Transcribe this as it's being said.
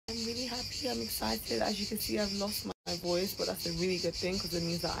energy. I'm excited. As you can see, I've lost my voice, but that's a really good thing because it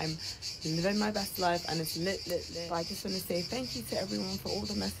means that I'm living my best life and it's lit. But I just want to say thank you to everyone for all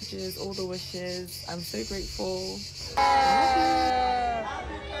the messages, all the wishes. I'm so grateful.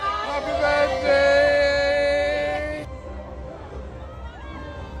 Happy birthday!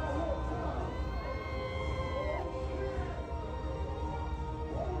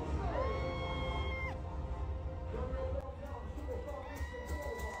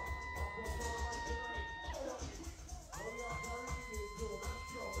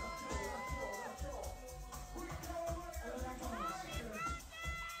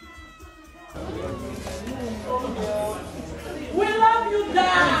 We love you,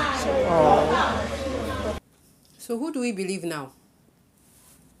 Dad. So who do we believe now?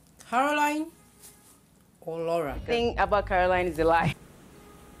 Caroline or Laura? The thing about Caroline is a lie.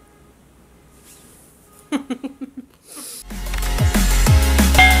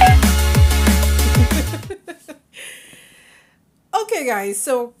 Okay, guys,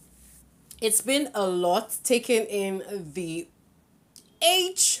 so it's been a lot taken in the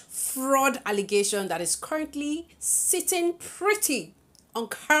age fraud allegation that is currently sitting pretty on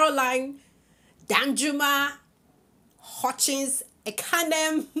Caroline Danjuma Hutchins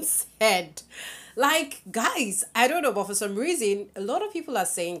Ekanem's head. Like, guys, I don't know, but for some reason, a lot of people are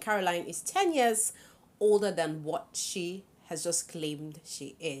saying Caroline is 10 years older than what she has just claimed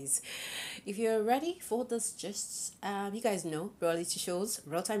she is. If you're ready for this, just you guys know reality shows,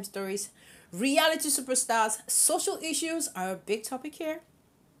 real-time stories, reality superstars, social issues are a big topic here.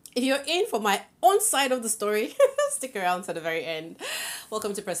 If you're in for my own side of the story, stick around to the very end.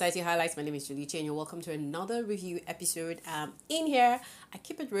 Welcome to Personality Highlights. My name is Julie and you're welcome to another review episode. In here, I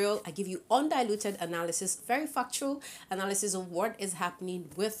keep it real. I give you undiluted analysis, very factual analysis of what is happening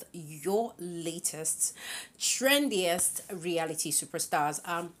with your latest, trendiest reality superstars.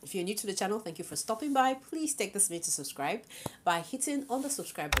 If you're new to the channel, thank you for stopping by. Please take this minute to subscribe by hitting on the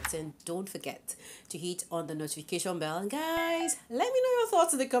subscribe button. Don't forget to hit on the notification bell. And guys, let me know your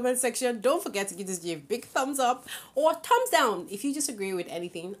thoughts in the comment section. Don't forget to give this video a big thumbs up or thumbs down if you disagree with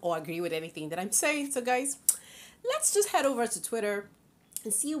anything or agree with anything that I'm saying. So guys, let's just head over to Twitter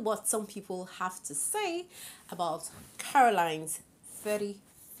and see what some people have to say about Caroline's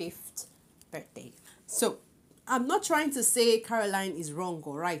 35th birthday. So I'm not trying to say Caroline is wrong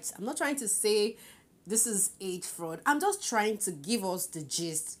or right. I'm not trying to say this is age fraud. I'm just trying to give us the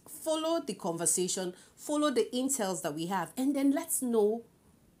gist, follow the conversation, follow the intels that we have, and then let's know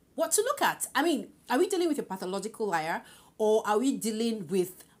what to look at. I mean, are we dealing with a pathological liar, or are we dealing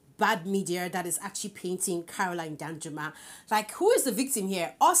with bad media that is actually painting Caroline Danjuma? Like, who is the victim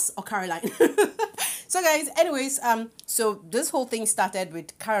here, us or Caroline? So guys, anyways, so this whole thing started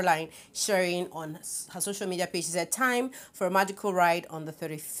with Caroline sharing on her social media page. She said, time for a magical ride on the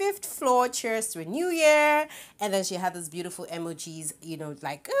 35th floor. Cheers to a new year. And then she had these beautiful emojis, you know,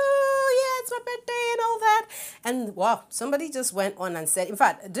 like, oh yeah, it's my birthday and all that. And wow, somebody just went on and said, in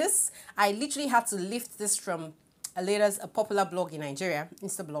fact, this, I literally had to lift this from a popular blog in Nigeria,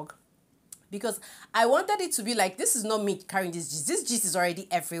 Insta blog, because I wanted it to be like, this is not me carrying this gist. This gist is already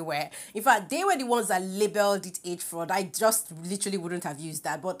everywhere. In fact, they were the ones that labeled it age fraud. I just literally wouldn't have used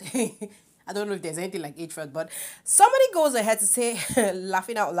that. But I don't know if there's anything like age fraud. But somebody goes ahead to say,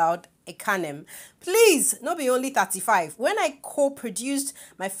 laughing out loud, Ekanem, please, not be only 35. When I co-produced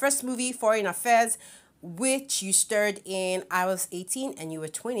my first movie, Foreign Affairs, which you starred in, I was 18 and you were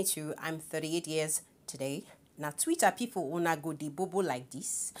 22. I'm 38 years today. Now, Twitter people wanna go the bobo like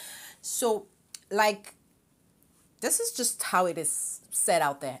this. So, like, this is just how it is said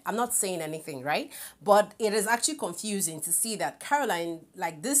out there. I'm not saying anything, right? But it is actually confusing to see that Caroline,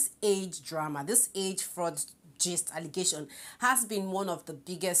 like, this age drama, this age fraud gist allegation has been one of the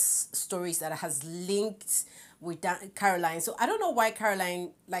biggest stories that has linked with Caroline. So I don't know why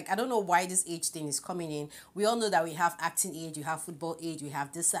Caroline, like, I don't know why this age thing is coming in. We all know that we have acting age, we have football age, we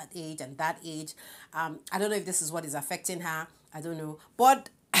have this that age and that age. I don't know if this is what is affecting her. I don't know. But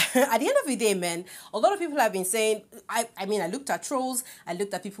at the end of the day, man, a lot of people have been saying, I mean, I looked at trolls, I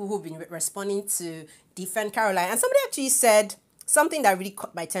looked at people who've been responding to defend Caroline, and somebody actually said something that really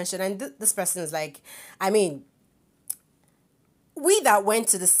caught my attention. And this person is like, I mean, we that went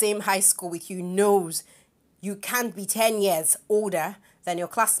to the same high school with you knows you can't be 10 years older than your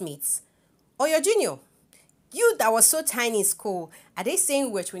classmates or your junior. You that was so tiny in school, are they saying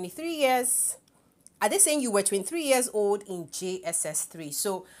you were 23 years? Are they saying you were 23 years old in JSS 3?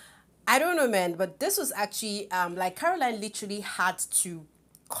 So I don't know, man, but this was actually, like, Caroline literally had to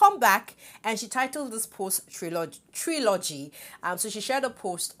come back and she titled this post trilogy. So she shared a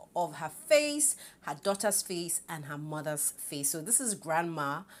post of her face, her daughter's face, and her mother's face. So this is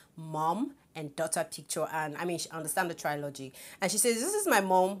grandma, mom, and daughter picture. And I mean, she understands the trilogy. And she says, this is my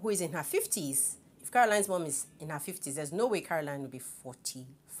mom who is in her 50s. If Caroline's mom is in her 50s, there's no way Caroline will be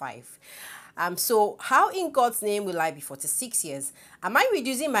 45. So how in God's name will I be 46 years? Am I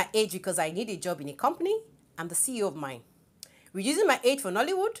reducing my age because I need a job in a company? I'm the CEO of mine. Reducing my age for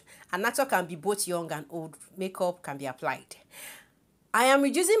Nollywood, an actor can be both young and old. Makeup can be applied. I am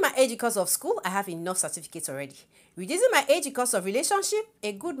reducing my age because of school. I have enough certificates already. Reducing my age because of relationship.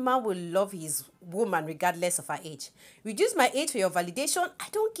 A good man will love his woman regardless of her age. Reduce my age for your validation. I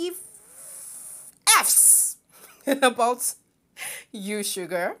don't give F's about you,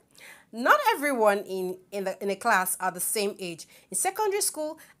 sugar. Not everyone in a class are the same age. In secondary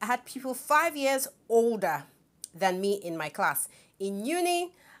school, I had people 5 years older than me in my class. In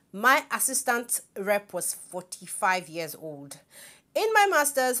uni, my assistant rep was 45 years old. In my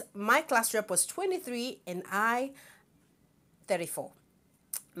master's, my class rep was 23 and I 34.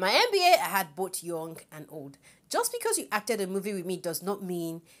 My MBA, I had both young and old. Just because you acted a movie with me does not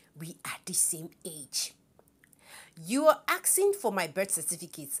mean we are the same age. You are asking for my birth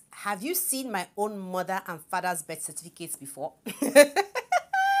certificates. Have you seen my own mother and father's birth certificates before?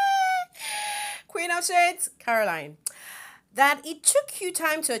 Queen of Shades, Caroline. That it took you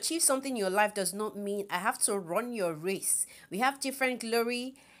time to achieve something in your life does not mean I have to run your race. We have different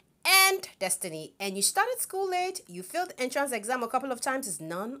glory and destiny. And you started school late, you failed the entrance exam a couple of times, is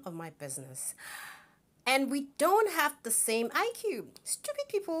none of my business. And we don't have the same IQ. Stupid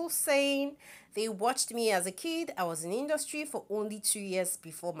people saying they watched me as a kid. I was in the industry for only 2 years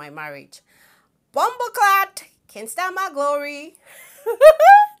before my marriage. Bumbleclad, can't stand my glory.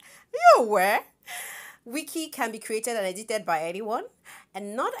 You aware? Wiki can be created and edited by anyone.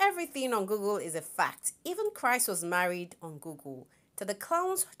 And not everything on Google is a fact. Even Christ was married on Google. To the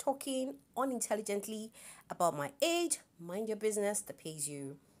clowns talking unintelligently about my age, mind your business that pays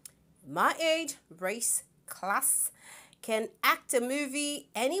you. My age, race, class, can act a movie.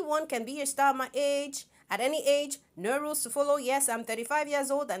 Anyone can be a star my age. At any age, no rules to follow. Yes, I'm 35 years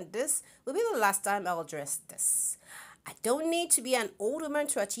old and this will be the last time I'll dress this. I don't need to be an old woman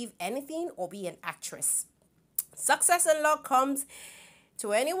to achieve anything or be an actress. Success and luck comes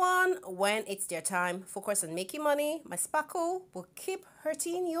to anyone when it's their time. Focus on making money. My sparkle will keep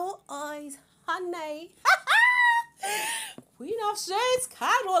hurting your eyes, honey. Queen of Shades,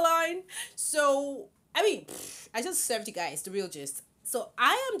 Caroline. So, I mean, I just served you guys the real gist. So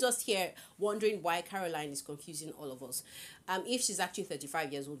I am just here wondering why Caroline is confusing all of us. If she's actually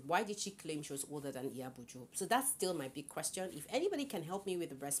 35 years old, why did she claim she was older than Iyabujo? So that's still my big question. If anybody can help me with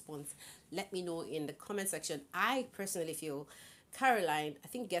the response, let me know in the comment section. I personally feel Caroline, I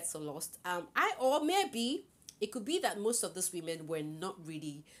think, gets so lost. Or maybe it could be that most of these women were not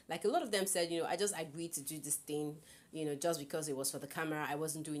really, like a lot of them said, I just agreed to do this thing, just because it was for the camera. I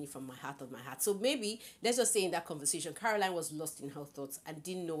wasn't doing it from my heart of my heart. So maybe, let's just say in that conversation, Caroline was lost in her thoughts and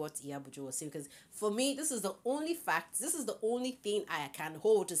didn't know what Iyabujo was saying. Because for me, this is the only fact, this is the only thing I can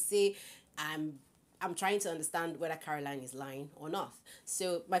hold to say I'm trying to understand whether Caroline is lying or not.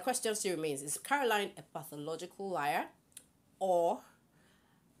 So my question still remains, is Caroline a pathological liar? Or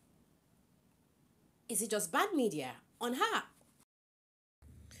is it just bad media on her?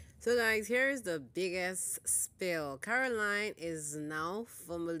 So guys, here's the biggest spill. Caroline is now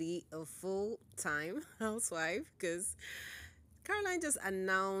formally a full-time housewife because Caroline just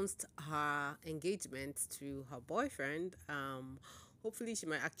announced her engagement to her boyfriend. Hopefully she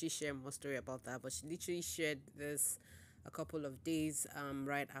might actually share more story about that, but she literally shared this a couple of days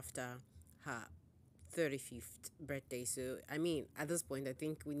right after her 35th birthday. So I mean, at this point, I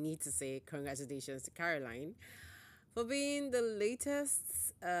think we need to say congratulations to Caroline for being the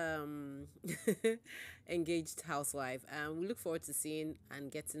latest engaged housewife. We look forward to seeing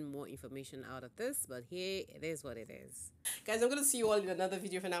and getting more information out of this, but here it is what it is. Guys, I'm going to see you all in another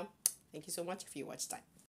video for now. Thank you so much for your watch time.